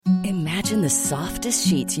Imagine the softest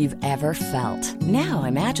sheets you've ever felt. Now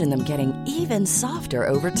imagine them getting even softer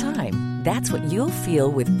over time. That's what you'll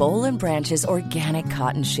feel with Boll & Branch's organic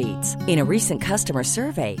cotton sheets. In a recent customer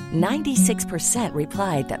survey, 96%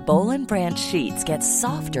 replied that Boll & Branch sheets get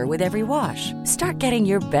softer with every wash. Start getting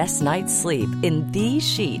your best night's sleep in these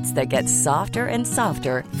sheets that get softer and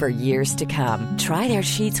softer for years to come. Try their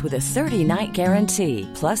sheets with a 30-night guarantee.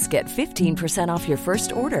 Plus, get 15% off your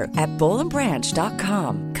first order at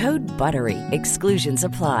bollandbranch.com. Code BUTTERY. Exclusions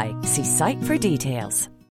apply. See site for details.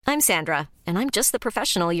 I'm Sandra, and I'm just the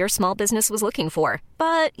professional your small business was looking for.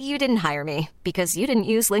 But you didn't hire me because you didn't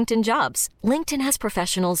use LinkedIn Jobs. LinkedIn has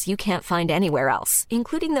professionals you can't find anywhere else,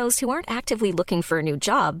 including those who aren't actively looking for a new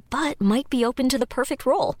job, but might be open to the perfect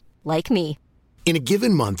role, like me. In a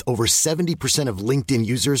given month, over 70% of LinkedIn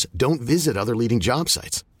users don't visit other leading job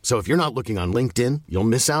sites. So if you're not looking on LinkedIn, you'll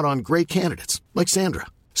miss out on great candidates like Sandra.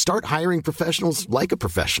 Start hiring professionals like a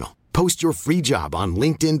professional. Post your free job on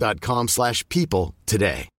linkedin.com/people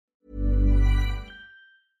today.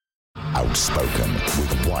 Outspoken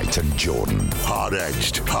with White and Jordan.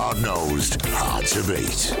 Hard-edged, hard-nosed, hard to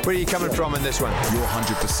beat. Where are you coming from in this one? Your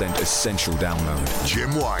 100% essential download.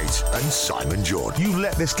 Jim White and Simon Jordan. You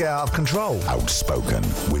let this get out of control. Outspoken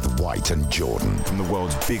with White and Jordan. From the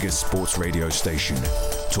world's biggest sports radio station,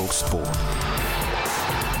 Talk Sport.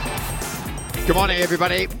 Good morning,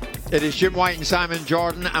 everybody. It is Jim White and Simon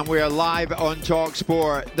Jordan, and we are live on Talk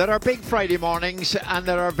Sport. There are big Friday mornings, and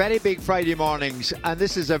there are very big Friday mornings, and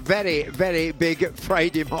this is a very, very big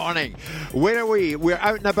Friday morning. Where are we? We're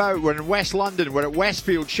out and about. We're in West London. We're at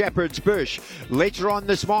Westfield Shepherd's Bush. Later on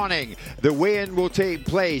this morning, the weigh-in will take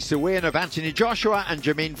place. The weigh-in of Anthony Joshua and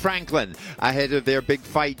Jermaine Franklin ahead of their big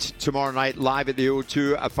fight tomorrow night live at the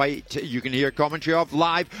O2. A fight you can hear commentary of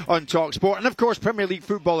live on Talk Sport. And, of course, Premier League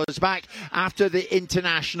football is back after the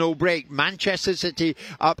international break. Manchester City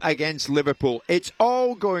up against Liverpool. It's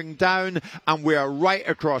all going down, and we are right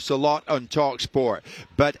across the lot on Talk Sport.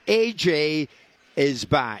 But AJ is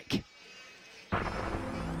back.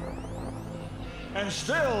 And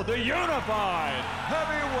still the unified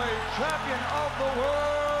heavyweight champion of the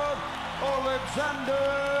world, Alexander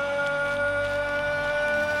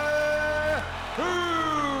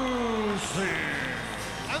Usyk.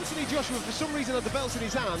 Anthony Joshua, for some reason, had the belts in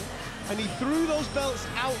his hand, and he threw those belts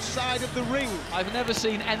outside of the ring. I've never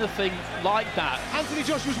seen anything like that. Anthony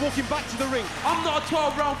Joshua's walking back to the ring. I'm not a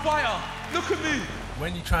 12-round fighter. Look at me.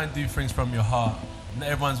 When you try and do things from your heart, not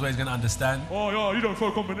everyone's always going to understand. Oh, yeah, you don't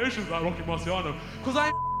throw combinations like Rocky Marciano. Because I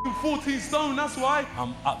ain't 14 stone, that's why.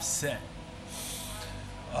 I'm upset.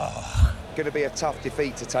 Going to be a tough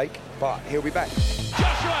defeat to take, but he'll be back.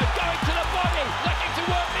 Joshua going to the body, looking to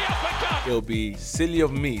work the uppercut. It'll be silly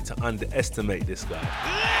of me to underestimate this guy.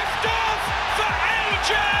 Lift off for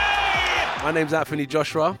AJ! My name's Anthony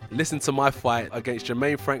Joshua. Listen to my fight against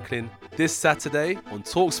Jermaine Franklin this Saturday on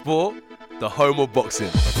Talk Sport, the home of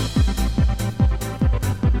boxing.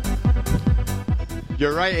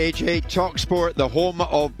 You're right, AJ. Talk Sport, the home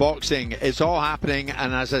of boxing. It's all happening,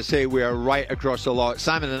 and as I say, we are right across the lot.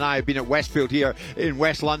 Simon and I have been at Westfield here in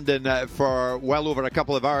West London for well over a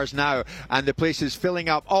couple of hours now, and the place is filling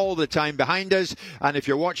up all the time behind us. And if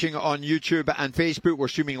you're watching on YouTube and Facebook, we're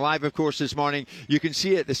streaming live, of course, this morning. You can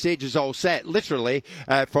see it. The stage is all set, literally,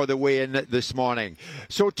 for the weigh-in this morning.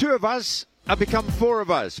 So two of us have become four of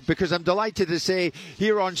us, because I'm delighted to say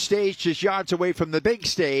here on stage, just yards away from the big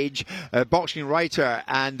stage, boxing writer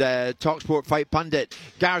and TalkSport fight pundit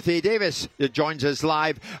Gareth A. Davis joins us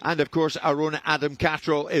live, and of course our own Adam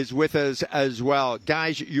Catterall is with us as well.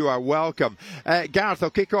 Guys, you are welcome. Gareth, I'll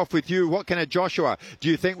kick off with you. What kind of Joshua do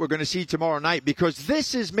you think we're going to see tomorrow night? Because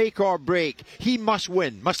this is make or break. He must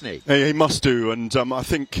win, mustn't he? He must do, and I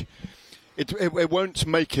think It won't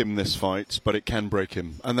make him this fight, but it can break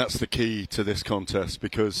him. And that's the key to this contest,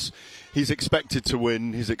 because he's expected to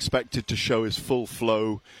win. He's expected to show his full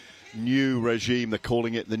flow. New regime, they're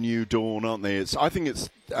calling it the new dawn, aren't they? I think it's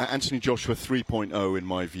Anthony Joshua 3.0 in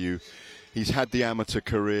my view. He's had the amateur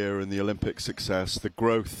career and the Olympic success, the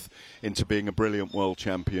growth into being a brilliant world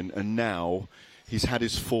champion, and now he's had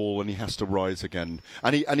his fall and he has to rise again.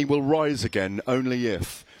 And he will rise again only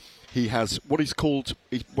if he has what he's called,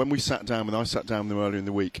 when I sat down with him earlier in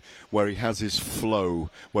the week, where he has his flow,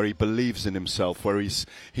 where he believes in himself, where he's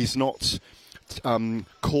not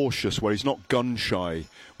cautious, where he's not gun shy,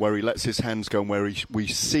 where he lets his hands go, and where we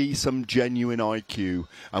see some genuine IQ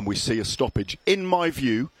and we see a stoppage, in my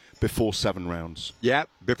view, before 7 rounds. Yeah,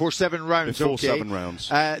 before 7 rounds. Before okay. 7 rounds.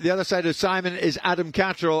 The other side of Simon is Adam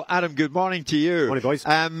Catterall. Adam, good morning to you. Morning, boys.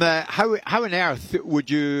 How on earth would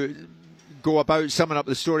you go about summing up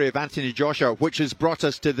the story of Anthony Joshua, which has brought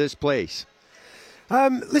us to this place?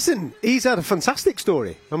 Listen, he's had a fantastic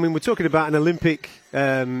story. I mean, we're talking about an Olympic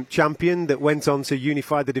champion that went on to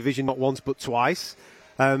unify the division not once but twice.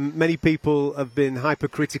 Many people have been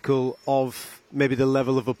hypercritical of maybe the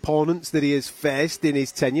level of opponents that he has faced in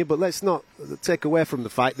his tenure, but let's not take away from the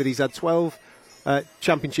fact that he's had 12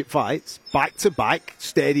 championship fights, back-to-back,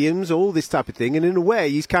 stadiums, all this type of thing, and in a way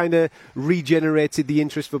he's kind of regenerated the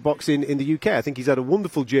interest for boxing in the UK. I think he's had a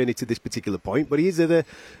wonderful journey to this particular point, but he is at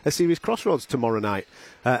a serious crossroads tomorrow night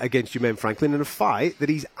against Jermaine Franklin in a fight that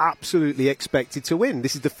he's absolutely expected to win.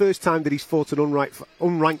 This is the first time that he's fought an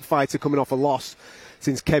unranked fighter coming off a loss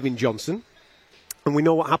since Kevin Johnson. And we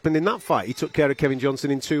know what happened in that fight. He took care of Kevin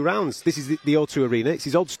Johnson in 2 rounds. This is the O2 Arena. It's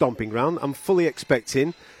his old stomping ground. I'm fully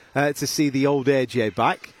expecting to see the old AJ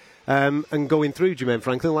back and going through Jermaine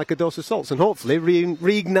Franklin like a dose of salts and hopefully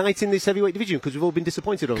reigniting this heavyweight division because we've all been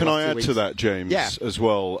disappointed on. Can I add to that, James, as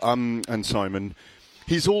well, and Simon?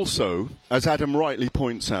 He's also, as Adam rightly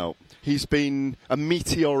points out, he's been a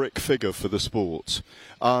meteoric figure for the sport.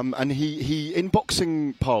 And he, in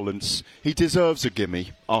boxing parlance, he deserves a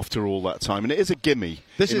gimme after all that time. And it is a gimme.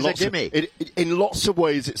 This is a gimme. In lots of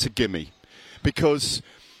ways, it's a gimme. Because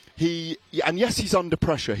yes, he's under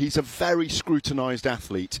pressure. He's a very scrutinised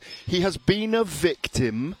athlete. He has been a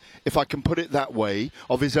victim, if I can put it that way,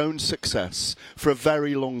 of his own success for a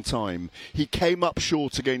very long time. He came up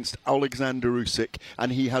short against Alexander Usyk,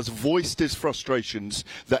 and he has voiced his frustrations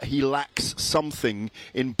that he lacks something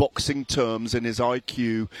in boxing terms in his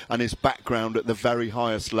IQ and his background at the very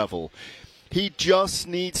highest level. He just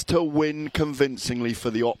needs to win convincingly for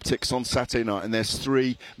the optics on Saturday night, and there's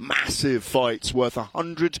 3 massive fights worth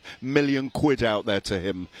 £100 million out there to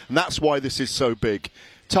him, and that's why this is so big.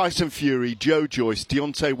 Tyson Fury, Joe Joyce,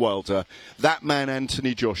 Deontay Wilder, that man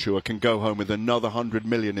Anthony Joshua can go home with another $100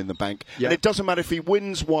 million in the bank. Yeah. And it doesn't matter if he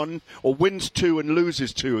wins 1 or wins 2 and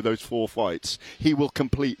loses 2 of those 4 fights. He will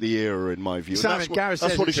complete the era, in my view. Simon,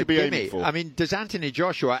 that's what he should be aiming for. I mean, does Anthony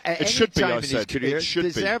Joshua, at any time in his career,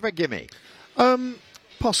 deserve a gimme?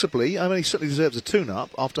 Possibly. I mean, he certainly deserves a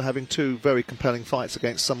tune-up after having 2 very compelling fights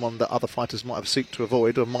against someone that other fighters might have sought to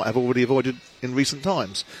avoid or might have already avoided in recent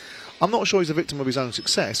times. I'm not sure he's a victim of his own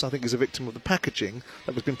success. I think he's a victim of the packaging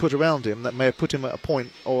that has been put around him that may have put him at a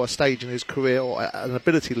point or a stage in his career or at an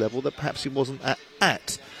ability level that perhaps he wasn't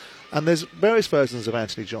at. And there's various versions of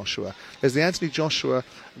Anthony Joshua. There's the Anthony Joshua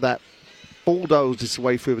that bulldozed his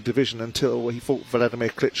way through the division until he fought Vladimir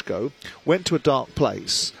Klitschko, went to a dark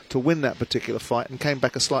place to win that particular fight and came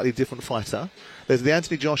back a slightly different fighter. There's the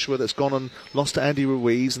Anthony Joshua that's gone and lost to Andy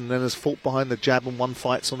Ruiz and then has fought behind the jab and won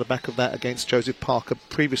fights on the back of that against Joseph Parker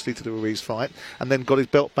previously to the Ruiz fight and then got his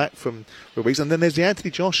belt back from Ruiz. And then there's the Anthony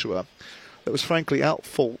Joshua that was frankly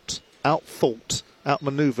outmanoeuvred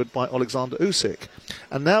by Alexander Usyk.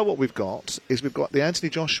 And now what we've got is we've got the Anthony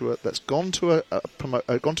Joshua that's gone to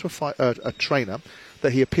a trainer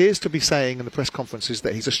that he appears to be saying in the press conferences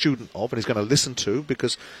that he's a student of and he's going to listen to,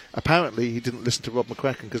 because apparently he didn't listen to Rob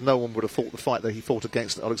McCracken because no one would have fought the fight that he fought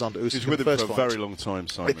against Alexander Usyk. He's with him for a very long time,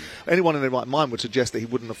 Simon. Anyone in their right mind would suggest that he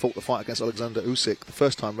wouldn't have fought the fight against Alexander Usyk the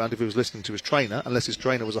first time round if he was listening to his trainer, unless his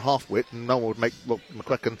trainer was a half-wit, and no one would make Rob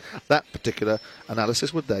McCracken that particular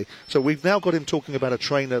analysis, would they? So we've now got him talking about a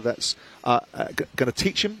trainer that's going to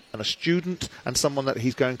teach him, and a student, and someone that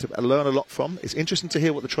he's going to learn a lot from. It's interesting to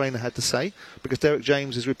hear what the trainer had to say, because Derek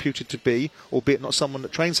James is reputed to be, albeit not someone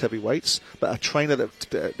that trains heavyweights, but a trainer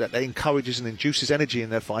that encourages and induces energy in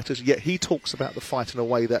their fighters, yet he talks about the fight in a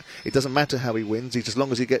way that it doesn't matter how he wins, as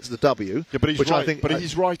long as he gets the W. Yeah, but he's right.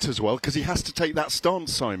 He's right as well, because he has to take that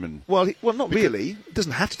stance, Simon. Well, not really. He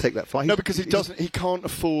doesn't have to take that fight. No, because he doesn't. He can't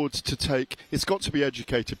afford to take. It's got to be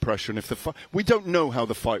educated pressure, and if we don't know how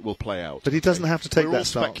the fight will play out. But he doesn't have to take that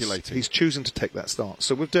stance. Speculating. He's choosing to take that stance.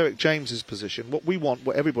 So with Derek James's position, what we want,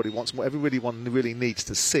 what everybody wants, and what everyone really needs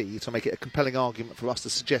to see to make it a compelling argument for us to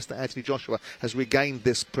suggest that Anthony Joshua has regained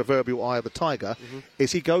this proverbial eye of the tiger,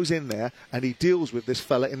 is he goes in there and he deals with this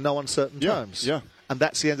fella in no uncertain terms. Yeah. And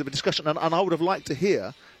that's the end of the discussion. And I would have liked to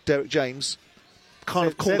hear Derek James kind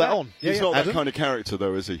of call that on. He's not that kind of character,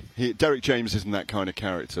 though, is he? Derek James isn't that kind of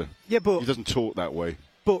character. Yeah, but he doesn't talk that way.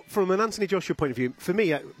 But from an Anthony Joshua point of view, for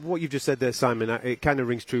me, what you've just said there, Simon, it kind of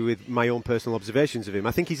rings true with my own personal observations of him.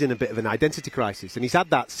 I think he's in a bit of an identity crisis, and he's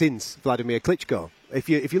had that since Vladimir Klitschko. If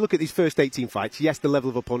you look at these first 18 fights, yes, the level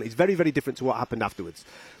of opponent is very, very different to what happened afterwards.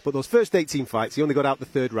 But those first 18 fights, he only got out the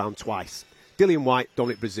 3rd round twice. Dillian Whyte,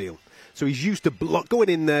 Dominic Breazeale. So he's used to going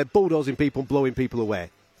in there, bulldozing people, blowing people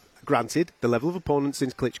away. Granted, the level of opponent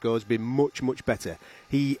since Klitschko has been much, much better.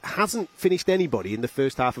 He hasn't finished anybody in the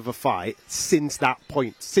first half of a fight since that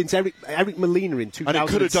point, since Eric Molina in 2016. And he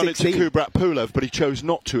could have done it to Kubrat Pulev, but he chose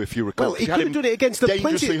not to, if you recall. Well, he could have done it against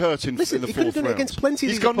dangerously hurt in the fourth round. He could have done it against plenty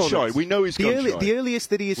of these opponents. He's gun shy. We know he's gun shy. The earliest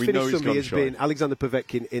that he has finished somebody has been Alexander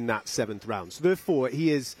Povetkin in that 7th round. So therefore,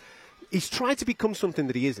 he's tried to become something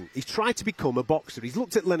that he isn't. He's tried to become a boxer. He's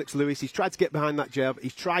looked at Lennox Lewis. He's tried to get behind that jab.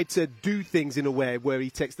 He's tried to do things in a way where he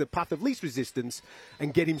takes the path of least resistance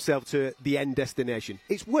and get himself to the end destination.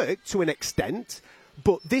 It's worked to an extent,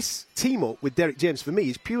 but this team-up with Derek James, for me,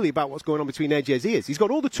 is purely about what's going on between AJ's ears. He's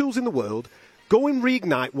got all the tools in the world. Go and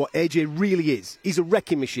reignite what AJ really is. He's a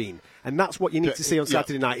wrecking machine. And that's what you need to see on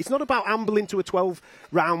Saturday night. It's not about ambling to a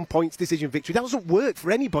 12-round points decision victory. That doesn't work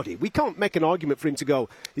for anybody. We can't make an argument for him to go,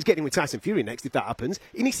 he's getting with Tyson Fury next if that happens.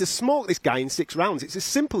 He needs to smoke this guy in 6 rounds. It's as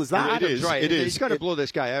simple as that. It is. Right. It is. He's got to blow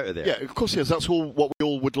this guy out of there. Yeah, of course he has. That's what we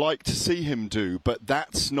all would like to see him do. But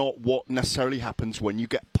that's not what necessarily happens when you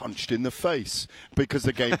get punched in the face, because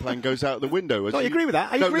the game plan goes out the window. I agree with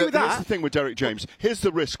that. I agree with that. Here's the thing with Derek James. Here's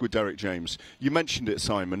the risk with Derek James. You mentioned it,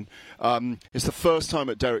 Simon. It's the first time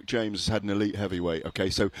that Derek James has had an elite heavyweight. Okay,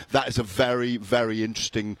 so that is a very, very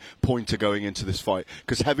interesting pointer going into this fight,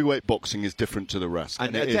 because heavyweight boxing is different to the rest.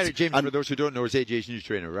 And Derek James, for those who don't know, is AJ's new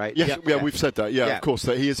trainer, right? Yes, yeah, we've said that. Yeah, of course,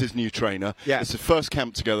 that he is his new trainer. Yeah. It's the first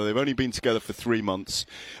camp together. They've only been together for 3 months.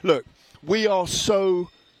 Look, we are so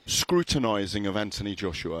scrutinising of Anthony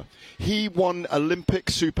Joshua. He won Olympic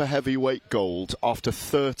super heavyweight gold after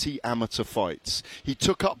 30 amateur fights. He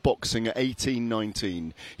took up boxing at 18,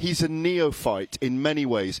 19. He's a neophyte in many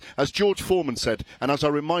ways. As George Foreman said, and as I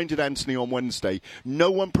reminded Anthony on Wednesday, no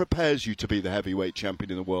one prepares you to be the heavyweight champion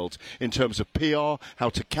in the world in terms of PR, how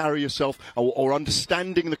to carry yourself, or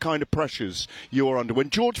understanding the kind of pressures you are under. When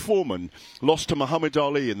George Foreman lost to Muhammad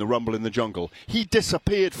Ali in the Rumble in the Jungle, he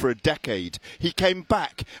disappeared for a decade. He came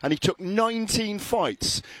back and he took 19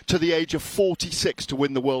 fights to the age of 46 to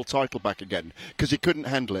win the world title back again, because he couldn't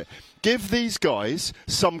handle it. Give these guys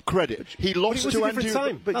some credit. He lost to Andrew.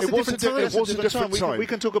 It was a different time. We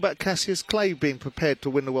can talk about Cassius Clay being prepared to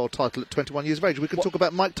win the world title at 21 years of age. We can talk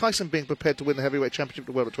about Mike Tyson being prepared to win the heavyweight championship of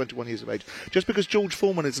the world at 21 years of age. Just because George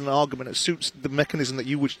Foreman is an argument that suits the mechanism that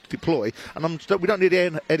you would deploy, and we don't need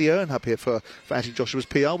Eddie Earnhardt here for Anthony Joshua's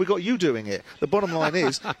PR. We've got you doing it. The bottom line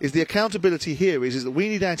is the accountability here is that we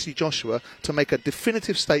need Anthony Joshua to make a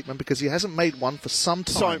definitive statement, because he hasn't made one for some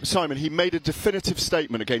time. Simon, he made a definitive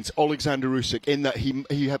statement against Alexander Usyk in that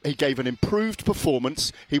he gave an improved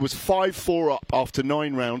performance. He was 5-4 up after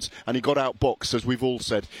 9 rounds, and he got outboxed, as we've all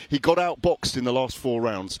said. He got outboxed in the last 4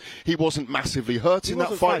 rounds. He wasn't massively hurt in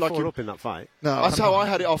that fight. He wasn't 5-4 up in that fight. No, that's how I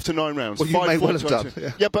had it after 9 rounds. Well, you may well have done.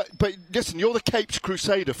 Yeah, but listen, you're the Capes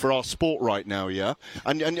Crusader for our sport right now, yeah?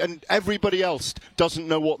 And everybody else doesn't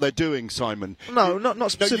know what they're doing, Simon. No,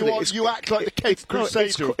 not specifically. No, you act like the Capes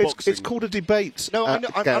Crusader of boxing. It's called a debate. No, and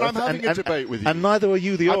I'm having a debate with you. And neither are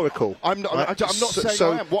you the oracle. I'm not saying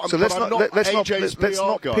I am. Let's not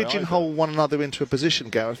pigeonhole one another into a position,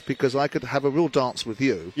 Gareth, because I could have a real dance with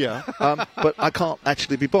you. Yeah. But I can't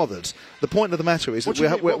actually be bothered. The point of the matter is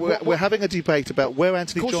that we're having a debate about where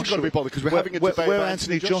Anthony Joshua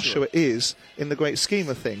is in the great scheme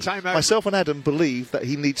of things. Myself and Adam believe that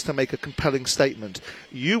he needs to make a compelling statement.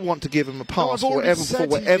 You want to give him a pass for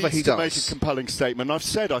whatever he does. Make a compelling statement. I've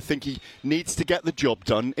said I think he needs to get the job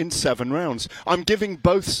done in 7 rounds. I'm giving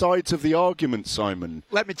both sides of the argument, Simon,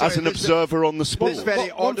 let me tell as you, an observer on the sport. This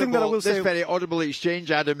very audible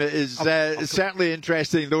exchange, Adam, is certainly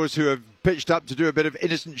interesting. Those who have pitched up to do a bit of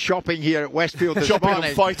innocent shopping here at Westfield this morning.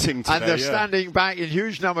 And fighting today, and they're standing back in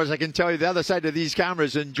huge numbers, I can tell you, the other side of these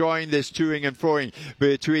cameras, enjoying this toing and froing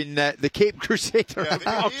between the Cape Crusader and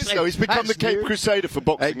boxing. He's become the Cape Crusader for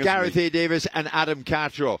boxing, Gareth A. Davis and Adam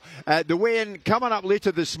Cattrall. The weigh-in coming up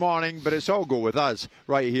later this morning, but it's all go with us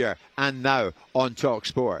right here and now on Talk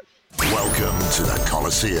Sport. Welcome to the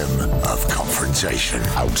Coliseum of Confrontation.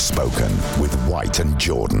 Outspoken with White and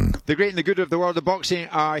Jordan. The great and the good of the world of boxing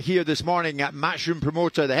are here this morning at Matchroom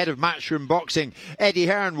Promoter. The head of Matchroom Boxing, Eddie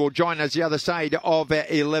Hearn, will join us the other side of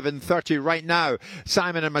 11:30 right now.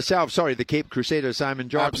 Simon and myself, the Cape Crusader, Simon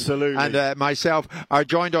Jordan. Absolutely. And myself are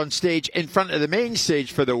joined on stage in front of the main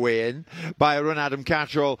stage for the weigh-in by Adam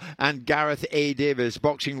Cattrall and Gareth A. Davis,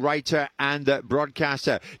 boxing writer and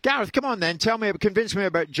broadcaster. Gareth, come on then, convince me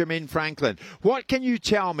about Jermaine Franklin. What can you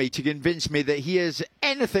tell me to convince me that he has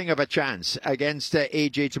anything of a chance against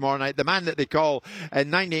AJ tomorrow night, the man that they call a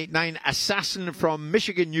 989 assassin from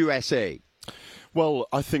Michigan, USA? Well,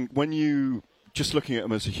 I think when you just looking at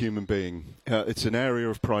him as a human being, it's an area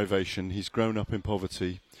of privation. He's grown up in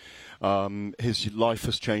poverty. His life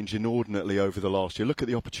has changed inordinately over the last year. Look at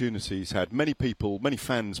the opportunities he's had. Many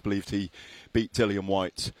fans believed he beat Dillian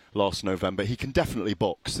Whyte last November. He can definitely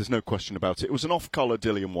box. There's no question about it. It was an off-colour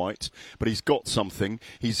Dillian Whyte, but he's got something.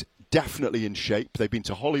 He's definitely in shape. They've been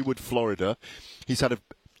to Hollywood, Florida. He's had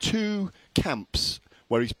 2 camps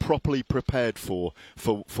where he's properly prepared for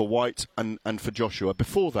Whyte and for Joshua.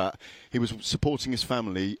 Before that, he was supporting his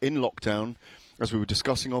family in lockdown. As we were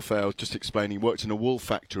discussing off air, I was just explaining, he worked in a wool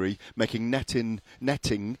factory making netting,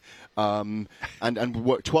 and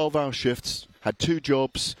worked 12-hour shifts, had 2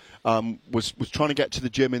 jobs, was trying to get to the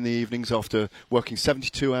gym in the evenings after working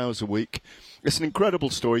 72 hours a week. It's an incredible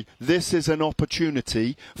story. This is an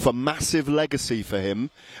opportunity for massive legacy for him,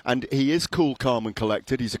 and he is cool, calm and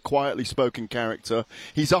collected. He's a quietly spoken character.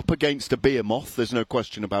 He's up against a behemoth, there's no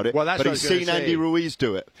question about it, well, that's but he's seen Andy Ruiz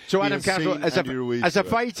do it. So Adam Castle, as a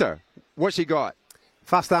fighter, what's he got?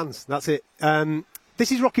 Fast hands, that's it.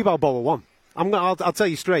 This is Rocky Balboa 1. I'll tell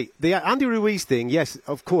you straight. The Andy Ruiz thing, yes,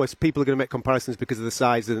 of course, people are going to make comparisons because of the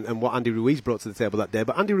size and what Andy Ruiz brought to the table that day.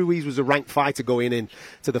 But Andy Ruiz was a ranked fighter going in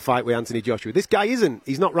to the fight with Anthony Joshua. This guy isn't.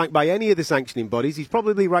 He's not ranked by any of the sanctioning bodies. He's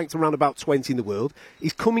probably ranked around about 20 in the world.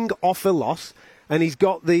 He's coming off a loss, and he's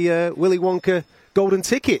got the Willy Wonka golden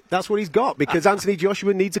ticket. That's what he's got, because Anthony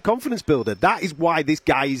Joshua needs a confidence builder. That is why this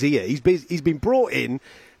guy is here. He's been brought in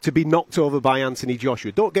to be knocked over by Anthony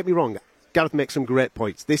Joshua. Don't get me wrong. Gareth makes some great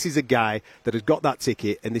points. This is a guy that has got that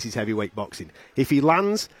ticket, and this is heavyweight boxing. If he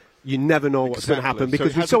lands, you never know what's going to happen,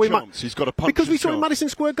 because we saw him. He's got a punch. Because we saw in Madison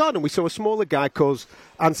Square Garden, we saw a smaller guy cause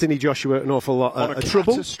Anthony Joshua an awful lot of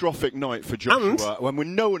trouble. Catastrophic night for Joshua,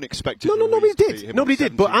 when no one expected. Nobody did. Nobody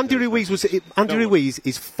did. But Andy Ruiz Ruiz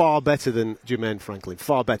is far better than Jermaine Franklin.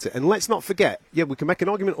 Far better. And let's not forget. Yeah, we can make an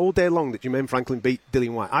argument all day long that Jermaine Franklin beat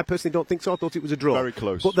Dillian Whyte. I personally don't think so. I thought it was a draw. Very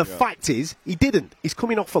close. But the fact is, he didn't. He's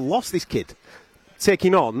coming off a loss. This kid,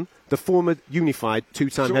 taking on the former unified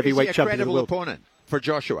 2-time heavyweight champion of the world. Opponent for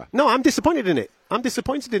Joshua? No, I'm disappointed in it. I'm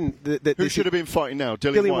disappointed in that. Who should have been fighting now?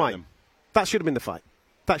 Dillian Whyte. That should have been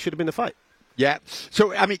the fight. Yeah.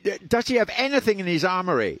 So, I mean, does he have anything in his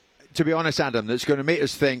armoury, to be honest, Adam, that's going to make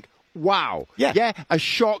us think, wow, yeah, a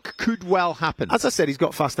shock could well happen? As I said, he's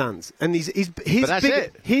got fast hands. And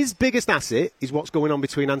his biggest asset is what's going on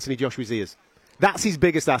between Anthony Joshua's ears. That's his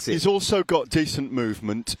biggest asset. He's also got decent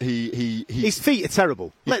movement. His feet are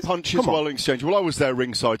terrible. He punches well in exchange. Well, I was there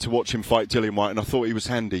ringside to watch him fight Dillian Whyte, and I thought he was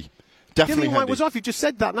handy. Definitely Dillian Whyte was off. You just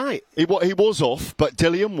said that night. He was off, but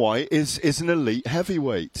Dillian Whyte is an elite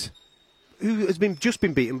heavyweight who has just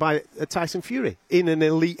been beaten by Tyson Fury in an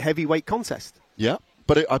elite heavyweight contest. Yeah.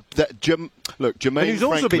 But Jermaine and he's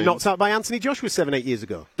also Franklin, been knocked out by Anthony Joshua 7-8 years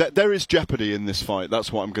ago. There is jeopardy in this fight.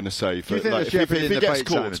 That's what I'm going to say. Do you think there's jeopardy in the fight,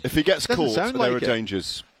 Simon? If he gets caught, there are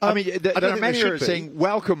dangers. I mean, there are many who are saying,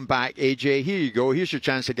 welcome back, AJ. Here you go. Here's your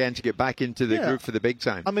chance again to get back into the group for the big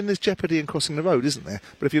time. I mean, there's jeopardy in crossing the road, isn't there?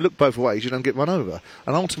 But if you look both ways, you don't get run over.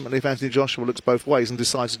 And ultimately, if Anthony Joshua looks both ways and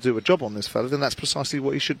decides to do a job on this fella, then that's precisely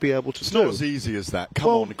what he should be able to do. It's not as easy as that. Come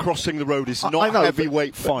on, crossing the road is not a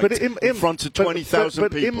heavyweight fight but in front of 20,000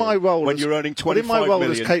 people. In my role when you're earning 25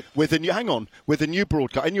 million with a new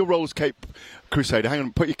broadcast, in your role as Cape Crusader, hang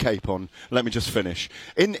on, put your cape on. Let me just finish.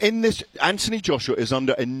 In this, Anthony Joshua is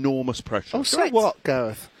under enormous pressure. Oh, so what,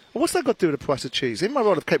 Gareth? What's that got to do with the price of cheese? In my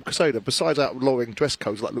role of Cape Crusader, besides outlawing dress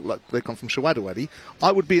codes that look like they come from Shawadawadi,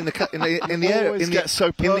 I would be in the era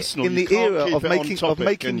of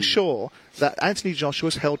making sure that Anthony Joshua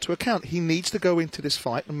is held to account. He needs to go into this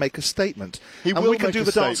fight and make a statement. We can do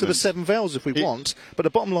the dance of the seven veils if we want, but the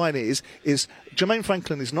bottom line is Jermaine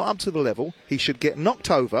Franklin is not up to the level. He should get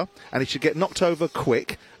knocked over, and he should get knocked over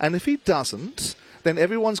quick. And if he doesn't, then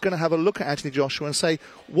everyone's going to have a look at Anthony Joshua and say,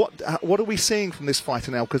 what are we seeing from this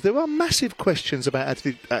fighter now? Because there are massive questions about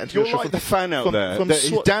Anthony You're Joshua. Like the fan out there.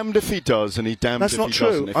 He's damned if he does, and he's damned if he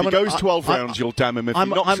doesn't. If he goes 12 rounds, you'll damn him. If he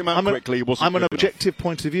knocks him out quickly, he wasn't I'm an objective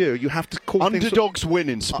point of view. You have to call underdogs win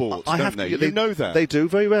in sports, don't they? You know that. They do,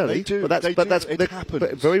 very rarely. They do. But it happens.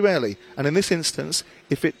 But very rarely. And in this instance,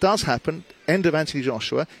 if it does happen, end of Anthony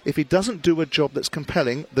Joshua. If he doesn't do a job that's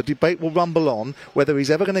compelling, the debate will rumble on whether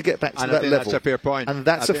he's ever going to get back to that level. That's a fair point. And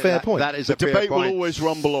that's a fair point. That is the a fair debate point. will always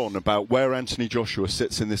rumble on about where Anthony Joshua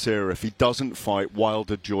sits in this era if he doesn't fight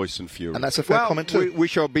Wilder, Joyce and Fury. And that's a fair comment too. We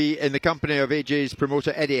shall be in the company of AJ's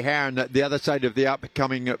promoter Eddie Hearn at the other side of the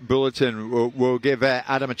upcoming bulletin. We'll give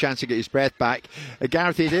Adam a chance to get his breath back.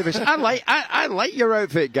 Gareth A. Davis, I like your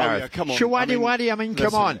outfit, Gareth. Oh, yeah, come on. Shawadi,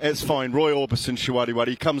 come on. It's fine. Roy Orbison,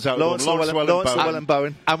 Shawadi, comes out. Lawrence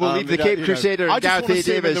Llewellyn-Bowen. And we'll leave the Cape Crusader and Gareth A.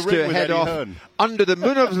 Davis to head off under the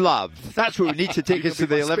moon of love. That's what we need to take us to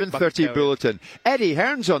the 11:30 bulletin. Eddie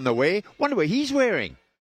Hearn's on the way. Wonder what he's wearing.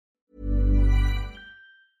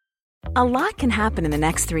 A lot can happen in the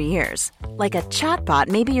next 3 years. Like a chatbot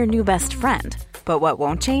may be your new best friend. But what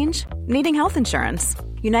won't change? Needing health insurance.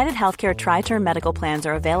 United Healthcare Tri-Term Medical Plans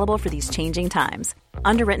are available for these changing times.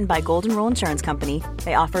 Underwritten by Golden Rule Insurance Company,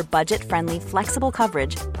 they offer budget-friendly, flexible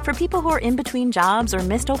coverage for people who are in between jobs or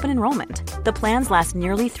missed open enrollment. The plans last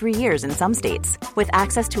nearly 3 years in some states, with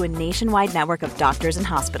access to a nationwide network of doctors and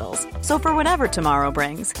hospitals. So for whatever tomorrow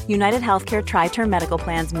brings, United Healthcare Tri-Term Medical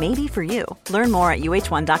Plans may be for you. Learn more at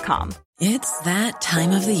uh1.com. It's that time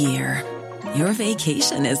of the year. Your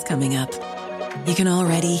vacation is coming up. You can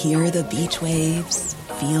already hear the beach waves,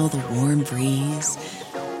 feel the warm breeze,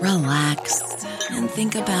 relax, and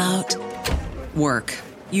think about work.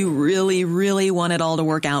 You really, really want it all to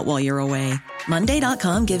work out while you're away.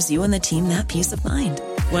 Monday.com gives you and the team that peace of mind.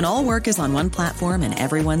 When all work is on one platform and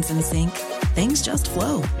everyone's in sync, things just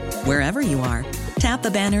flow. Wherever you are, tap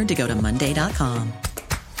the banner to go to Monday.com.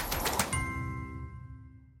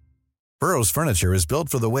 Burrow's furniture is built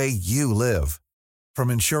for the way you live.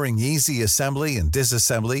 From ensuring easy assembly and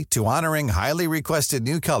disassembly to honoring highly requested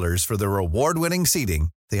new colors for their award-winning seating,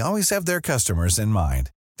 they always have their customers in mind.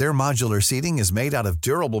 Their modular seating is made out of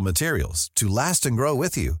durable materials to last and grow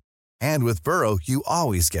with you. And with Burrow, you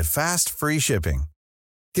always get fast, free shipping.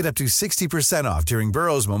 Get up to 60% off during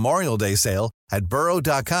Burrow's Memorial Day sale at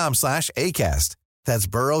burrow.com/ACAST. That's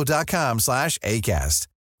burrow.com/ACAST.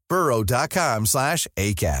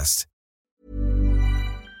 burrow.com/ACAST.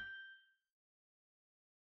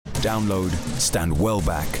 Download, stand well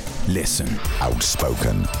back, listen.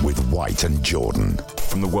 Outspoken with White and Jordan.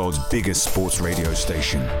 From the world's biggest sports radio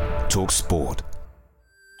station, Talk Sport.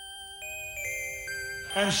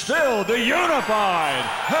 And still the unified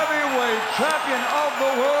heavyweight champion of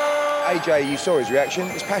the world. AJ, you saw his reaction.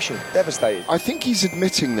 It's passion, devastated. I think he's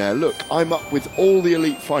admitting there, look, I'm up with all the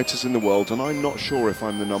elite fighters in the world and I'm not sure if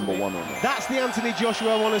I'm the number one or not. That's the Anthony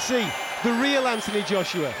Joshua I want to see. The real Anthony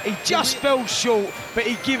Joshua. He just fell short, but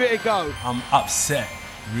he'd give it a go. I'm upset,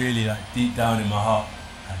 really, like deep down in my heart.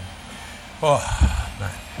 Oh,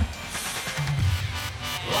 man.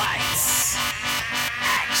 Lights.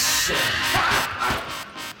 Action.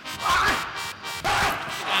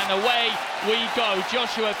 And away we go.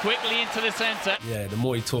 Joshua quickly into the centre. Yeah, the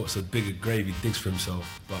more he talks, the bigger grave he digs for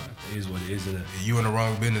himself. But it is what it is, isn't it? You in the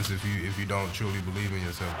wrong business if you don't truly believe in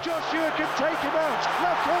yourself. Joshua can take him out.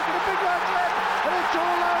 Left hook and a big right left, and it's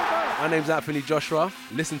all over. My name's Anthony Joshua.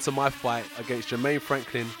 Listen to my fight against Jermaine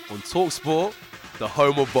Franklin on Talk Sport, the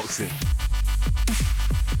home of boxing.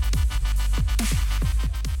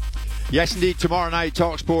 Yes, indeed. Tomorrow night,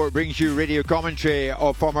 TalkSport brings you radio commentary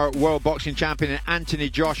of former world boxing champion Anthony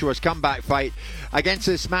Joshua's comeback fight against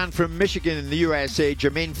this man from Michigan in the USA,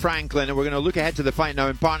 Jermaine Franklin. And we're going to look ahead to the fight now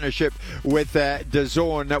in partnership with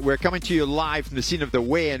DAZN. We're coming to you live from the scene of the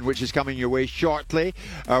weigh-in, which is coming your way shortly.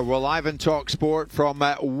 We're live on TalkSport from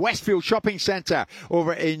Westfield Shopping Centre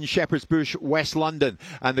over in Shepherd's Bush, West London.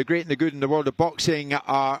 And the great and the good in the world of boxing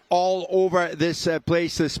are all over this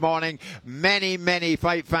place this morning. Many, many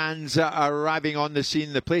fight fans are arriving on the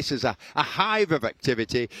scene. The place is a hive of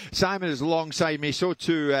activity. Simon is alongside me, so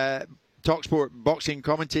too TalkSport boxing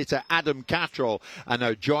commentator Adam Catterall are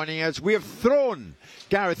now joining us. We have thrown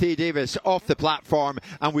Gareth A. Davis off the platform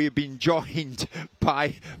and we've been joined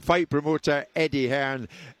by fight promoter Eddie Hearn.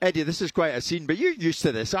 Eddie, this is quite a scene, but you're used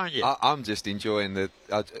to this, aren't you? I'm just enjoying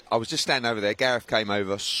I was just standing over there. Gareth came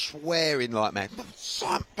over swearing like mad.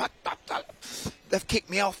 They've kicked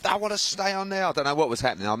me off. I want to stay on there. I don't know what was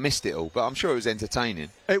happening. I missed it all, but I'm sure it was entertaining.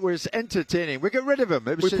 It was entertaining. We got rid of him.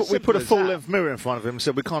 It was we put a full-length mirror in front of him and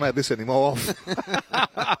said, we can't have this anymore off.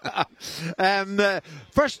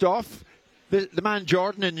 First off, the man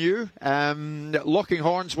Jordan and you, locking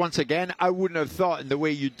horns once again. I wouldn't have thought in the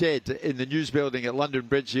way you did in the news building at London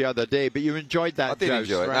Bridge the other day, but you enjoyed that. I did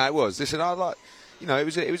enjoy it. Right? No, it was. Listen,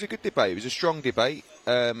 it was a good debate. It was a strong debate.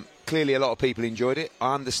 Clearly, a lot of people enjoyed it.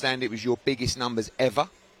 I understand it was your biggest numbers ever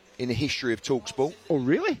in the history of TalkSport. Oh,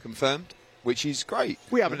 really? Confirmed, which is great.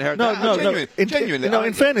 We haven't heard that. Genuinely.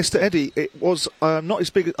 In fairness to Eddie, it was not as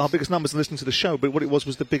big our biggest numbers in listening to the show, but what it was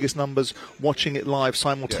the biggest numbers watching it live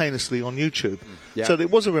simultaneously on YouTube. Yeah. So it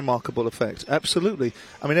was a remarkable effect. Absolutely.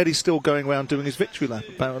 I mean, Eddie's still going around doing his victory lap,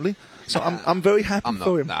 apparently. So I'm very happy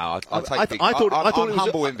for him. No, I'm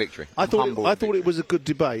humble in victory. I thought it was a good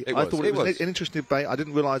debate. It I thought it was an interesting debate. I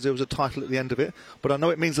didn't realise there was a title at the end of it, but I know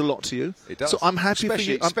it means a lot to you. It does. So I'm happy for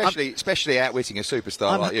you. Especially outwitting a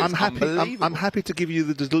superstar like you. I'm happy to give you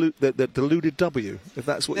the deluded W, if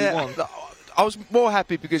that's what you want. I was more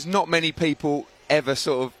happy because not many people ever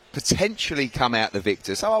sort of potentially come out the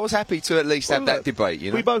victor. So I was happy to at least have that debate.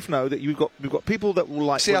 You know? We both know that we've got people that will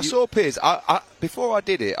like. See, I saw Piers. Before I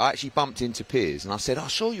did it, I actually bumped into Piers and I said, "I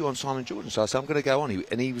saw you on Simon Jordan." So I said, "I'm going to go on,"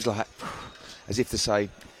 and he was like, as if to say,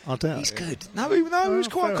 I doubt he's good. No, he was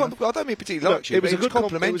quite complimentary. I don't mean particularly like you. It was a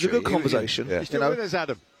good conversation. You're still with us,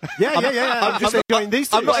 Adam. Yeah. I'm just enjoying these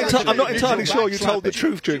two. I'm not entirely sure you told the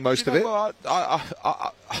truth during most of it. Well,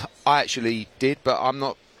 I actually did, but I'm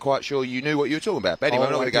not quite sure you knew what you were talking about. But anyway,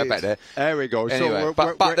 I'm not going to go back there. There we go. Anyway, so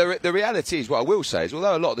but the reality is, what I will say is,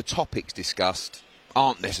 although a lot of the topics discussed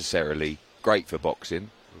aren't necessarily great for boxing,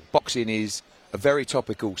 boxing is a very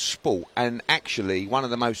topical sport and actually one of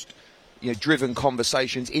the most driven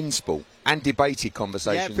conversations in sport and debated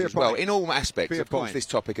conversations as well, in all aspects. Of course, this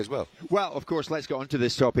topic as well. Well, of course, let's get on to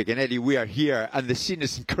this topic. And Eddie, we are here, and the scene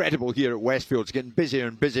is incredible here at Westfield. It's getting busier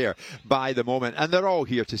and busier by the moment. And they're all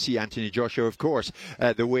here to see Anthony Joshua, of course,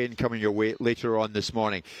 the weigh-in coming your way later on this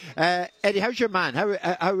morning. Eddie, how's your man?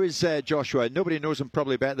 How is Joshua? Nobody knows him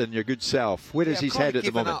probably better than your good self. Where is his head at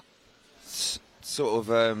the moment? Up, sort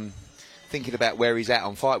of... thinking about where he's at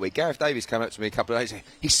on fight week. Gareth Davies came up to me a couple of days ago.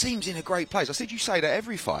 He seems in a great place. I said, you say that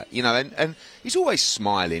every fight, and he's always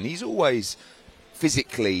smiling. He's always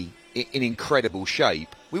physically in incredible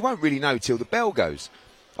shape. We won't really know till the bell goes.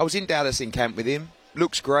 I was in Dallas in camp with him.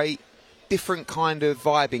 Looks great. Different kind of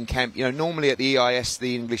vibe in camp. Normally at the EIS,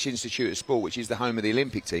 the English Institute of Sport, which is the home of the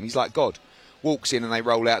Olympic team, he's like God. Walks in and they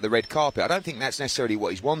roll out the red carpet. I don't think that's necessarily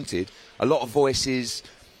what he's wanted. A lot of voices,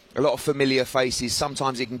 a lot of familiar faces.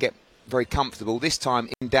 Sometimes he can get very comfortable. This time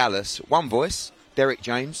in Dallas, one voice, Derek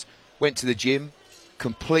James, went to the gym,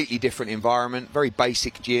 completely different environment, very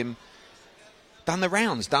basic gym, done the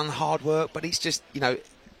rounds, done hard work, but he's just,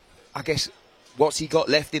 I guess, what's he got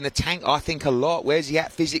left in the tank? I think a lot. Where's he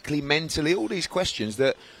at physically, mentally? All these questions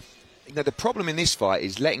that, the problem in this fight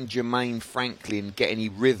is letting Jermaine Franklin get any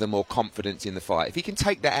rhythm or confidence in the fight. If he can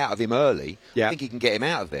take that out of him early, I think he can get him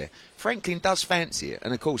out of there. Franklin does fancy it,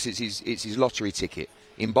 and of course it's his lottery ticket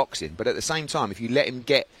in boxing, but at the same time, if you let him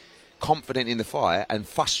get confident in the fight and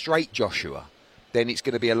frustrate Joshua, then it's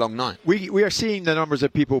going to be a long night. We are seeing the numbers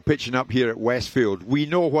of people pitching up here at Westfield. We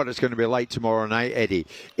know what it's going to be like tomorrow night, Eddie.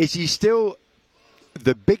 Is he still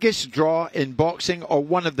the biggest draw in boxing or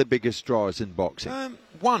one of the biggest draws in boxing?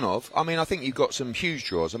 I think you've got some huge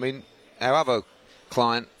draws. Our other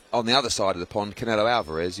client on the other side of the pond, Canelo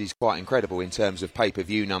Alvarez, is quite incredible in terms of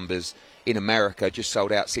pay-per-view numbers in America. Just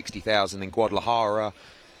sold out 60,000 in Guadalajara.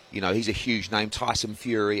 He's a huge name. Tyson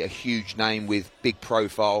Fury, a huge name with big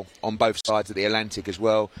profile on both sides of the Atlantic as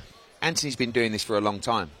well. Anthony's been doing this for a long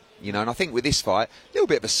time, and I think with this fight, a little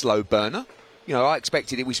bit of a slow burner. I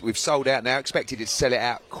expected it. We've sold out now. Expected it to sell it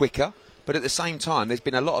out quicker. But at the same time, there's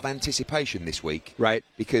been a lot of anticipation this week. Right.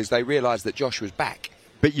 Because they realise that Joshua's back.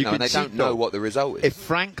 But and they don't know what the result is. If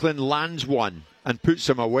Franklin lands one and puts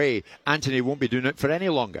him away, Anthony won't be doing it for any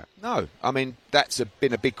longer. No. That's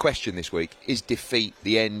been a big question this week. Is defeat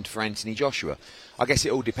the end for Anthony Joshua? I guess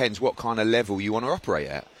it all depends what kind of level you want to operate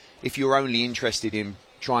at. If you're only interested in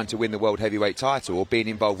trying to win the world heavyweight title or being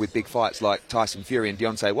involved with big fights like Tyson Fury and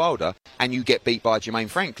Deontay Wilder, and you get beat by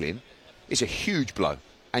Jermaine Franklin, it's a huge blow,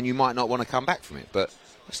 and you might not want to come back from it. But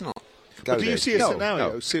let's not go there. But do you see a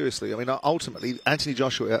scenario, seriously? Ultimately, Anthony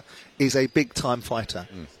Joshua is a big-time fighter,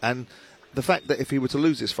 and the fact that if he were to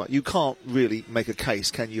lose this fight, you can't really make a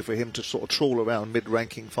case, can you, for him to sort of trawl around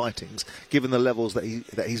mid-ranking fightings, given the levels that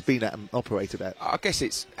he's been at and operated at? I guess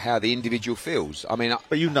it's how the individual feels.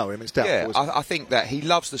 But you know him, it's doubtful. Yeah, I think that he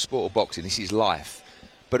loves the sport of boxing. This is his life.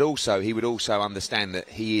 But also, he would also understand that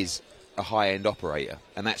he is a high-end operator,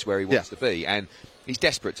 and that's where he wants to be. And he's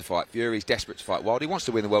desperate to fight Fury. He's desperate to fight Wilder. He wants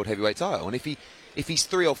to win the world heavyweight title. And if he's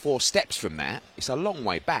 3 or 4 steps from that, it's a long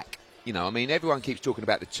way back. Everyone keeps talking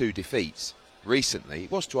about the 2 defeats recently.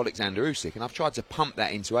 It was to Alexander Usyk, and I've tried to pump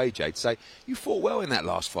that into AJ to say, you fought well in that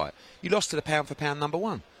last fight. You lost to the pound-for-pound number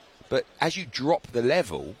 1. But as you drop the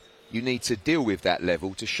level, you need to deal with that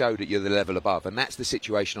level to show that you're the level above, and that's the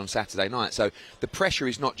situation on Saturday night. So the pressure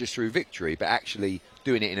is not just through victory, but actually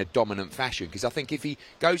doing it in a dominant fashion, because I think if he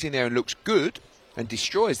goes in there and looks good and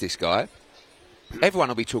destroys this guy, everyone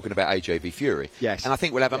will be talking about AJ v Fury. Yes. And I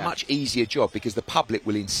think we'll have a much easier job because the public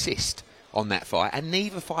will insist on that fight, and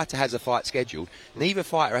neither fighter has a fight scheduled, neither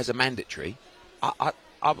fighter has a mandatory.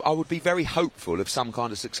 I would be very hopeful of some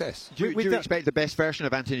kind of success. Do you expect the best version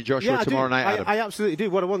of Anthony Joshua tomorrow night, Adam? I absolutely do.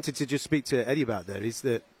 What I wanted to just speak to Eddie about there is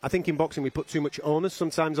that I think in boxing we put too much onus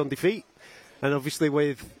sometimes on defeat. And obviously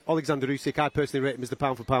with Alexander Usyk, I personally rate him as the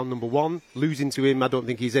pound-for-pound number 1. Losing to him, I don't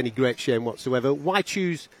think he's any great shame whatsoever. Why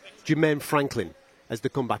choose Jermaine Franklin as the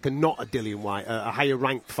comeback and not a Dillian White, a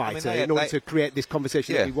higher-ranked fighter, in order to create this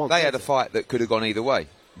conversation that we want? They had a fight that could have gone either way.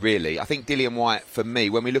 really. I think Dillian Whyte, for me,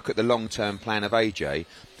 when we look at the long-term plan of AJ,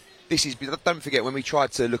 don't forget, when we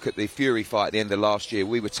tried to look at the Fury fight at the end of last year,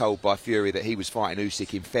 we were told by Fury that he was fighting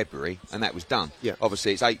Usyk in February, and that was done. Yeah.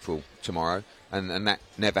 Obviously, it's April tomorrow, and that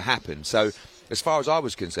never happened. So, as far as I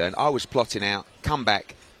was concerned, I was plotting out,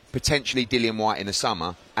 comeback, potentially Dillian Whyte in the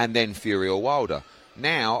summer, and then Fury or Wilder.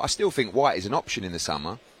 Now, I still think Whyte is an option in the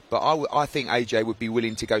summer, but I think AJ would be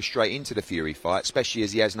willing to go straight into the Fury fight, especially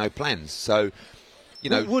as he has no plans. So, you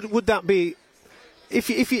know... Would that be...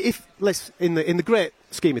 If let's in the great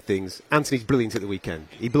scheme of things, Anthony's brilliant at the weekend.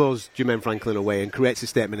 He blows Jermaine Franklin away and creates a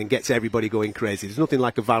statement and gets everybody going crazy. There's nothing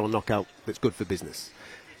like a viral knockout that's good for business.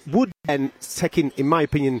 Would then taking, in my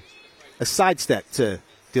opinion, a sidestep to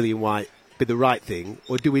Dillian Whyte be the right thing,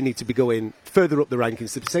 or do we need to be going further up the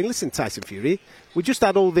rankings to saying, listen, Tyson Fury, we just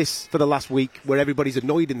had all this for the last week where everybody's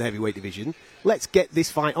annoyed in the heavyweight division. Let's get this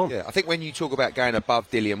fight on. Yeah, I think when you talk about going above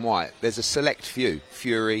Dillian Whyte, there's a select few.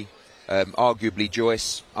 Fury, arguably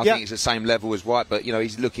Joyce. I think he's the same level as Whyte, but, you know,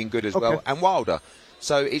 he's looking good as well. And Wilder.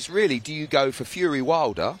 So it's really, do you go for Fury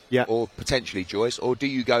Wilder or potentially Joyce, or do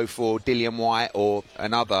you go for Dillian Whyte or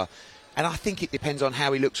another? And I think it depends on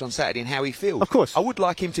how he looks on Saturday and how he feels. Of course. I would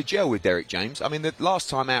like him to gel with Derek James. I mean, the last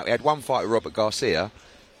time out, he had one fight with Robert Garcia.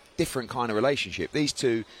 Different kind of relationship. These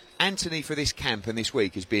two, Anthony for this camp and this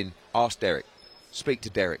week has been, ask Derek. Speak to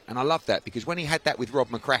Derek. And I love that, because when he had that with Rob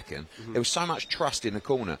McCracken, there was so much trust in the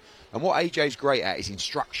corner. And what AJ's great at is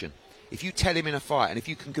instruction. If you tell him in a fight, and if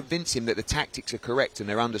you can convince him that the tactics are correct and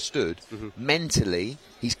they're understood, mentally,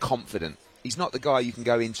 he's confident. He's not the guy you can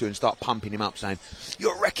go into and start pumping him up saying,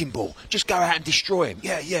 you're a wrecking ball, just go out and destroy him.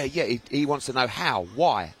 Yeah. He wants to know how,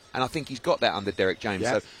 why. And I think he's got that under Derek James.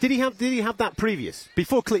 Yeah. So Did he have that previous?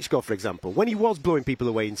 Before Klitschko, for example, when he was blowing people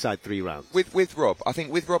away inside 3 rounds? With Rob, I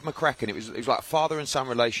think with Rob McCracken, it was like a father and son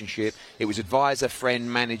relationship. It was advisor,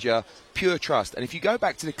 friend, manager, pure trust. And if you go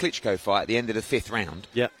back to the Klitschko fight at the end of the 5th round,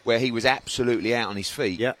 where he was absolutely out on his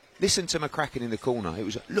feet, listen to McCracken in the corner. It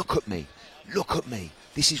was, look at me.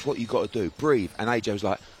 This is what you got to do. Breathe. And AJ was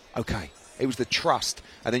like, okay. It was the trust.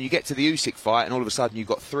 And then you get to the Usyk fight, and all of a sudden you've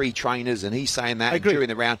got 3 trainers, and he's saying that during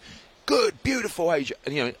the round. Good, beautiful AJ.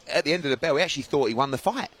 And, you know, at the end of the bell, he actually thought he won the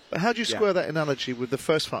fight. But how do you square that analogy with the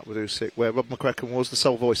first fight with Usyk, where Rob McCracken was the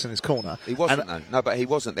sole voice in his corner? He wasn't, though. No, but he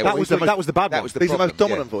wasn't. That was the bad one. He's the most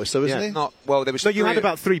dominant voice, though, isn't he? There was. No, you had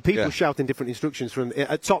about 3 people shouting different instructions from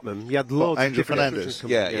at Tottenham. You had loads of different Fernandez.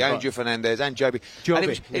 Angel Fernandez and Joby.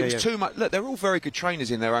 And it was too much. Look, they're all very good trainers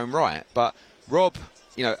in their own right, but Rob,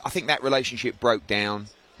 you know, I think that relationship broke down.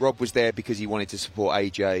 Rob was there because he wanted to support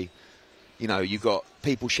AJ. You know, you've got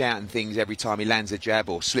people shouting things every time he lands a jab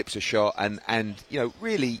or slips a shot, and you know,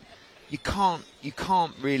 really, you can't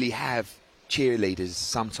really have cheerleaders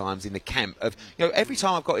sometimes in the camp of, you know, every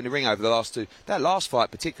time I've got in the ring over the last 2, that last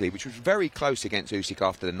fight particularly, which was very close against Usyk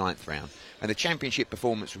after the 9th round, and the championship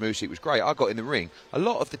performance from Usyk was great. I got in the ring. A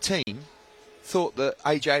lot of the team thought that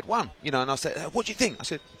AJ had won, you know, and I said, what do you think? I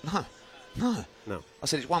said, no. I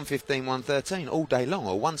said, it's 115, 113 all day long,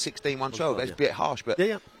 or 116, 112. That's a bit harsh, but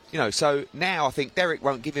you know, so now I think Derek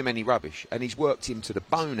won't give him any rubbish, and he's worked him to the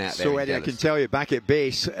bone out there. So, Eddie, I can tell you, back at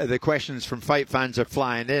base, the questions from fight fans are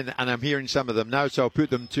flying in, and I'm hearing some of them now, so I'll put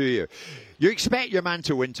them to you. You expect your man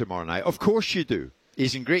to win tomorrow night. Of course you do.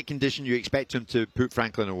 He's in great condition. You expect him to put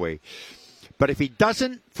Franklin away. But if he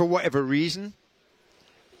doesn't, for whatever reason,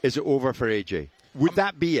 is it over for AJ? Would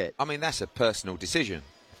that be it? I mean, that's a personal decision.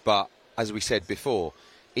 But, as we said before,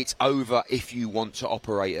 it's over if you want to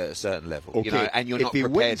operate at a certain level, okay. You know, and you're if not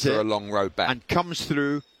prepared for a long road back. And comes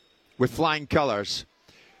through with flying colours,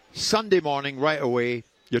 Sunday morning, right away,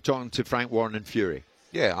 you're talking to Frank Warren and Fury.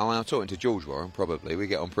 Yeah, I mean, I'm talking to George Warren, probably. We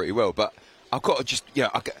get on pretty well. But I've got to just,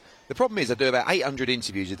 the problem is I do about 800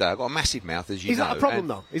 interviews a day. I've got a massive mouth, as you know. Is that a problem,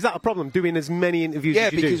 though? Is that a problem, doing as many interviews as you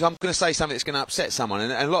do? Yeah, because I'm going to say something that's going to upset someone,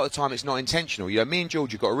 and a lot of the time it's not intentional. You know, me and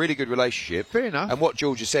George have got a really good relationship. Fair enough. And what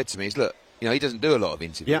George has said to me is, look, you know, he doesn't do a lot of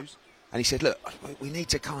interviews. Yep. And he said, look, we need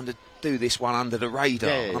to kind of do this one under the radar.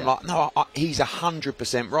 And I'm like, no, he's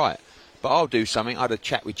 100% right. But I'll do something. I had a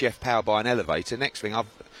chat with Jeff Power by an elevator. Next thing,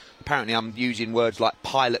 I'm using words like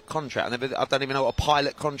pilot contract. I don't even know what a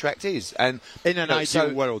pilot contract is. And in an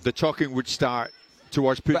ideal world, the talking would start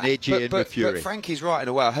towards putting AJ in with Fury. But Frankie's right in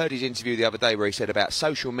a way. I heard his interview the other day where he said about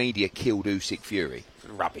social media killed Usyk Fury.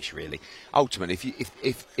 Rubbish, really. Ultimately,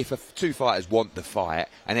 if 2 fighters want the fight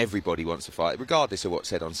and everybody wants the fight, regardless of what's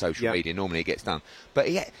said on social media, normally it gets done. But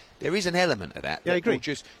There is an element of that. Yeah, I agree.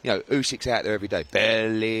 Just, Usyk's out there every day.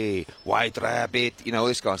 Belly, white rabbit, all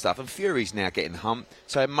this kind of stuff. And Fury's now getting humped.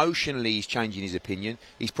 So emotionally, he's changing his opinion.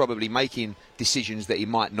 He's probably making decisions that he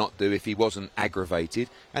might not do if he wasn't aggravated.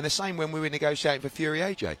 And the same when we were negotiating for Fury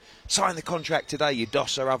AJ. Sign the contract today, you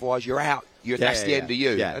dosser, otherwise you're out. That's the end of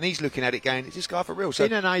you. Yeah. And he's looking at it going, is this guy for real? So,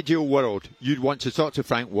 in an ideal world, you'd want to talk to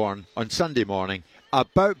Frank Warren on Sunday morning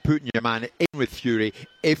about putting your man in with Fury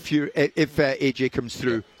if AJ comes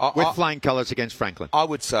through with flying colours against Franklin. I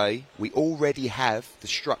would say we already have the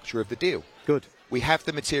structure of the deal. Good. We have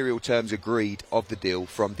the material terms agreed of the deal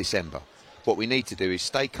from December. What we need to do is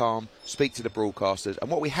stay calm, speak to the broadcasters, and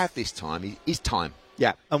what we have this time is time.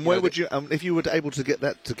 Yeah. And where would you, if you were able to get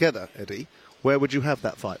that together, Eddie, where would you have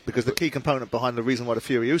that fight? Because the key component behind the reason why the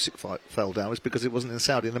Fury-Usyk fight fell down is because it wasn't in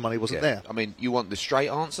Saudi and the money wasn't there. I mean, you want the straight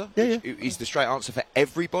answer? Yeah. Is the straight answer for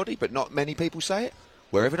everybody, but not many people say it?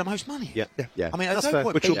 Wherever the most money. Yeah. I mean, that's fair.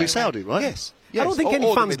 Which will be Saudi, right? Yes. I don't think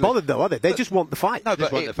any fans bothered, though, are they? They just want the fight. No,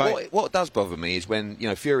 but what does bother me is when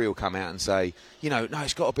Fury will come out and say, no,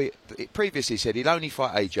 it's got to be. Previously said he'll only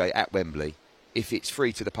fight AJ at Wembley if it's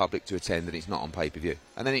free to the public to attend and it's not on pay-per-view.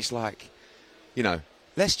 And then it's like,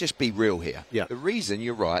 let's just be real here. Yeah. The reason,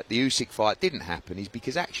 you're right, the Usyk fight didn't happen is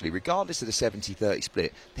because actually, regardless of the 70-30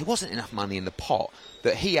 split, there wasn't enough money in the pot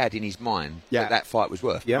that he had in his mind that fight was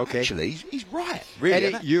worth. Yeah. Okay. Actually, he's right.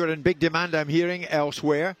 Really. Eddie, you're in big demand, I'm hearing,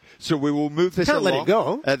 elsewhere, so we will move this along. Can't let it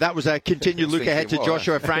go. That was a continued look ahead to what?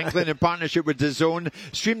 Joshua Franklin in partnership with DAZN.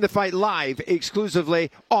 Stream the fight live exclusively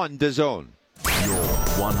on DAZN. Your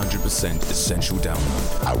 100% essential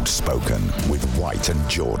download. Outspoken with White and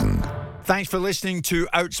Jordan. Thanks for listening to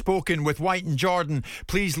Outspoken with White and Jordan.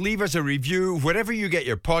 Please leave us a review wherever you get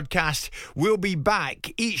your podcast. We'll be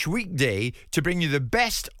back each weekday to bring you the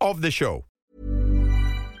best of the show.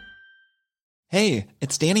 Hey,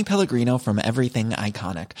 it's Danny Pellegrino from Everything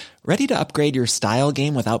Iconic. Ready to upgrade your style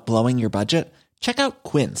game without blowing your budget? Check out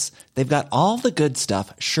Quince. They've got all the good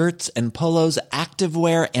stuff, shirts and polos,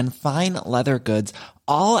 activewear, and fine leather goods,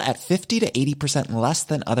 all at 50 to 80% less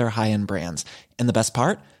than other high-end brands. And the best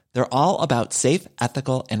part? They're all about safe,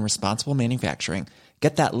 ethical, and responsible manufacturing.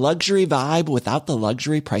 Get that luxury vibe without the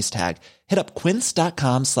luxury price tag. Hit up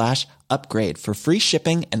quince.com/upgrade for free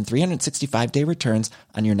shipping and 365-day returns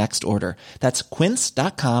on your next order. That's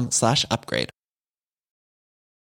quince.com/upgrade.